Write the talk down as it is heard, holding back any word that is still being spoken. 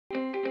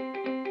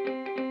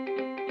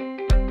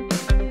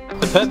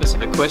purpose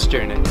of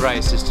Equestrian at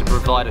Grace is to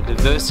provide a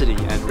diversity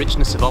and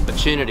richness of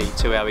opportunity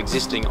to our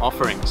existing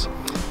offerings.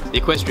 The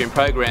Equestrian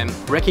program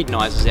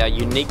recognises our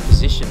unique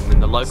position in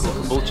the local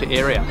Caboolture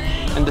area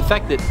and the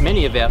fact that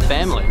many of our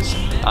families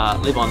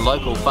live on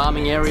local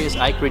farming areas,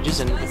 acreages,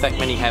 and in fact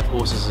many have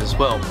horses as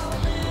well.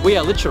 We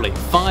are literally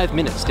 5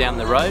 minutes down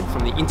the road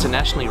from the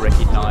internationally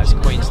recognised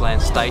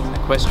Queensland State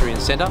Equestrian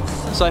Centre,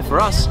 so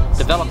for us,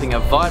 developing a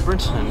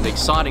vibrant and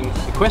exciting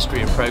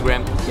equestrian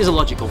program is a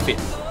logical fit.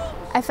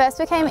 I first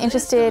became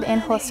interested in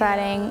horse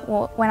riding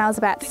when I was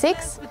about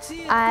 6.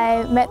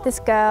 I met this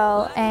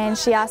girl and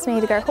she asked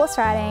me to go horse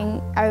riding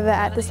over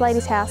at this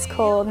lady's house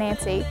called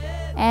Nancy.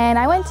 And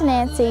I went to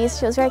Nancy's.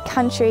 She was very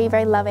country,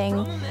 very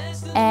loving,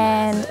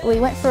 and we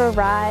went for a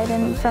ride,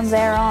 and from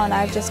there on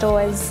I've just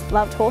always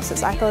loved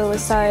horses. I thought it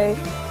was so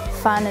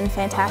fun and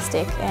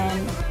fantastic,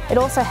 and it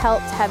also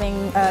helped having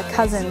a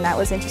cousin that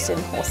was interested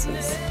in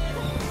horses.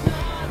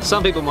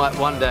 Some people might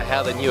wonder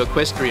how the new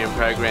equestrian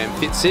program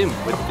fits in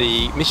with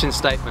the mission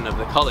statement of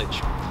the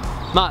college.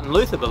 Martin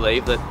Luther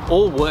believed that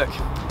all work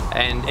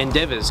and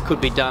endeavours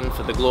could be done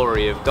for the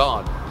glory of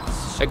God.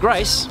 At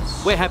Grace,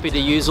 we're happy to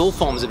use all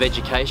forms of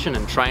education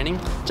and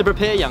training to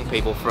prepare young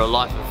people for a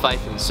life of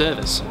faith and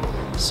service.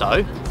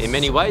 So, in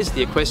many ways,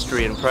 the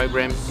equestrian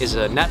program is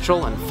a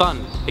natural and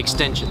fun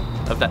extension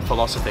of that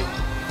philosophy.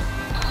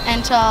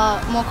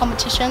 Enter more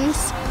competitions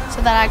so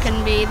that I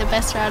can be the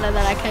best rider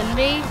that I can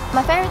be.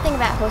 My favourite thing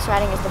about horse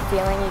riding is the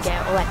feeling you get,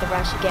 or like the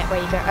rush you get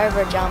where you go over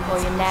a jump or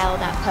you nail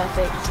that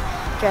perfect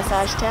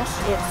dressage test.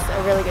 It's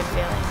a really good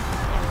feeling.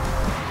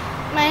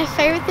 Yeah. My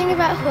favourite thing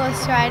about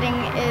horse riding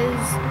is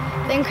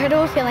the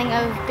incredible feeling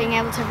of being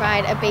able to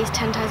ride a beast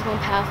 10 times more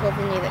powerful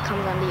than you that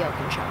comes under your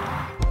control.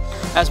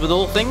 As with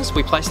all things,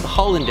 we place the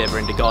whole endeavour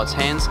into God's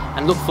hands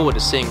and look forward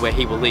to seeing where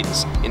He will lead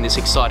us in this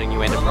exciting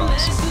new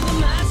enterprise.